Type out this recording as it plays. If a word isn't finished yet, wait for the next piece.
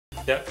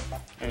Yep.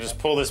 And just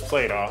pull this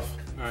plate off.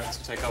 All right,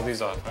 so take all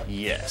these off. Huh?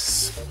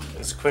 Yes.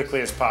 As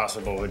quickly as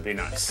possible would be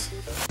nice.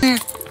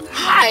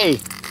 Hi!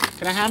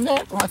 Can I have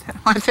that?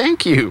 Why,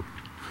 thank you.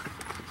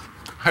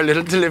 Our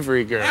little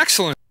delivery girl.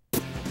 Excellent.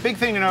 Big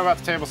thing to know about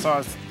the table saw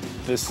is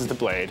this is the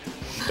blade.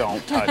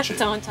 Don't touch it.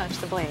 Don't touch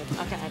the blade.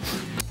 Okay.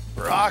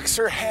 Rocks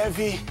are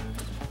heavy.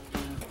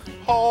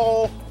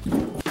 Oh.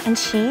 And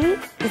she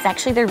is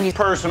actually the reason.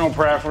 Personal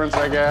preference,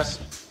 I guess.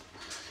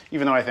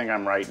 Even though I think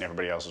I'm right and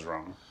everybody else is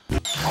wrong.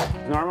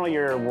 Normally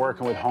you're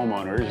working with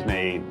homeowners and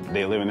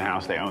they live in the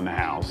house, they own the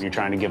house. You're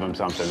trying to give them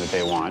something that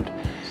they want.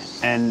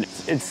 And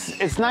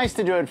it's nice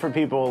to do it for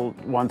people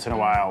once in a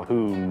while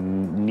who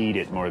need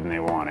it more than they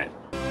want it.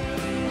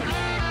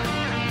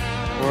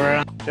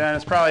 Jen,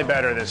 it's probably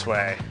better this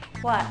way.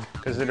 What?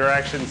 Because the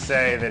directions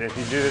say that if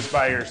you do this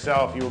by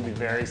yourself, you will be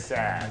very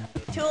sad.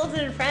 Tools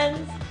and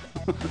friends.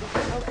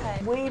 Okay.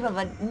 Wave of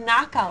a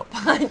knockout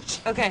punch.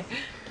 Okay.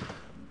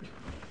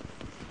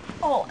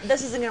 Oh,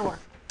 this isn't gonna work.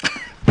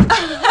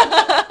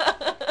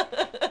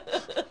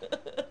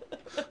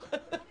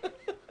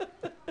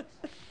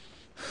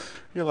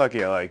 You're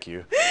lucky I like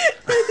you.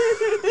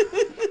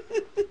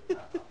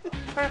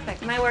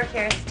 Perfect. My work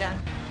here is done.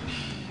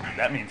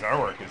 That means our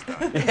work is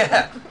done.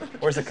 Yeah.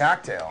 Where's the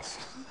cocktails?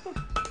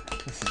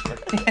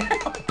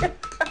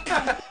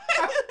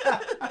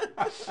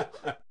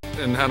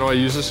 And how do I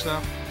use this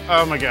now?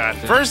 Oh my God.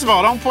 First of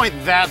all, don't point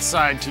that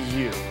side to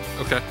you.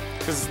 Okay.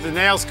 Because the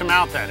nails come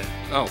out that end.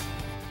 Oh.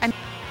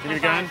 Give me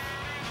the gun.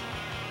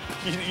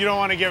 You don't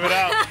want to give it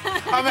up.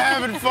 I'm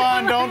having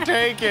fun, don't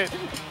take it.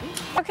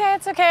 Okay,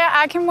 it's okay.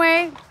 I can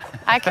wait.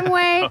 I can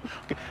wait.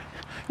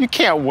 You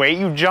can't wait,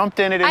 you jumped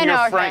in it in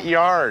your front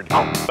yard.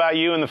 How about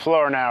you and the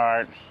floor now,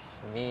 Art?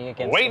 Me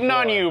against Waiting the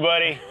floor. on you,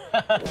 buddy.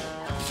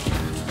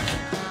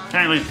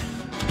 Apparently,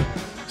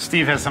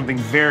 Steve has something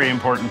very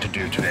important to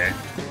do today.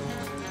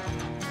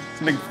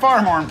 Something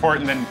far more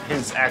important than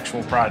his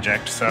actual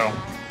project, so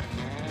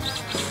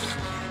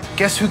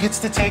guess who gets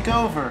to take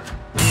over?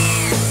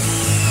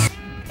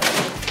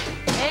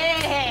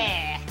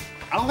 Hey.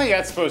 I don't think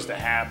that's supposed to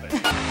happen.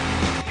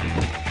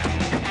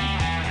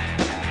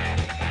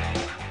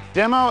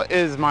 Demo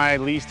is my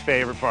least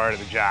favorite part of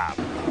the job.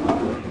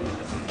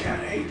 God,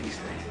 I hate these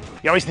things.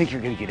 You always think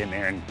you're gonna get in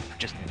there and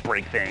just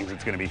break things,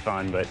 it's gonna be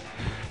fun, but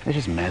it's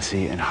just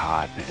messy and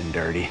hot and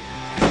dirty.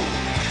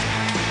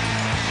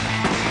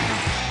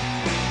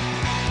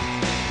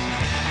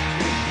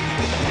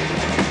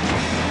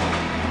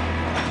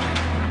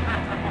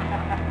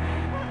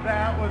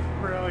 That was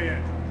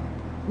brilliant.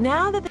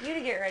 Now that you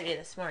to get ready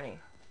this morning.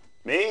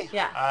 Me?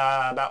 Yeah.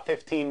 About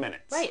 15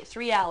 minutes. Right,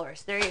 3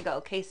 hours. There you go.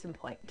 Case in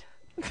point.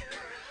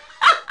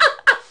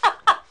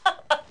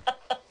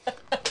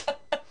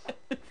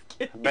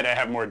 I bet I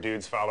have more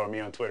dudes following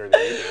me on Twitter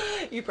than you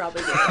do. You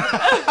probably do.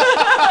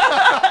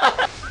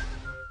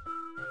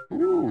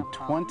 Ooh,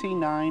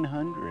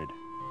 2,900.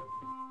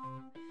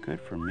 Good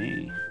for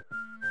me.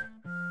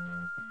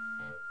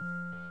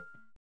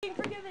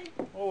 Forgiving.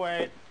 Oh,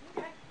 wait.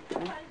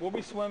 We'll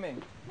be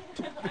swimming.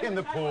 In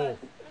the pool.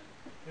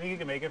 You think you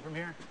can make it from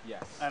here?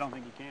 Yes. I don't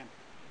think you can.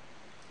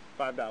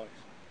 $5. What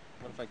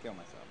if I kill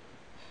myself?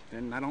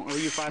 Then I don't owe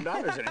you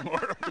 $5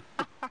 anymore.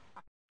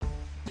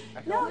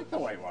 I don't like the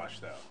whitewash,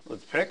 though.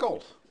 It's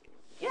pickled.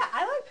 Yeah,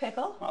 I like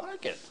pickle. I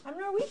like it. I'm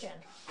Norwegian.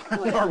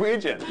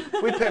 Norwegian.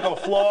 We pickle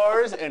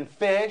floors and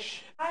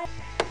fish.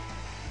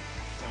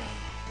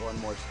 One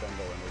more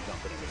spindle and we're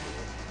jumping in the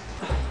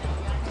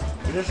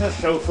pool. Is this a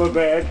sofa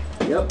bed?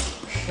 Yep.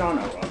 Son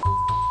of a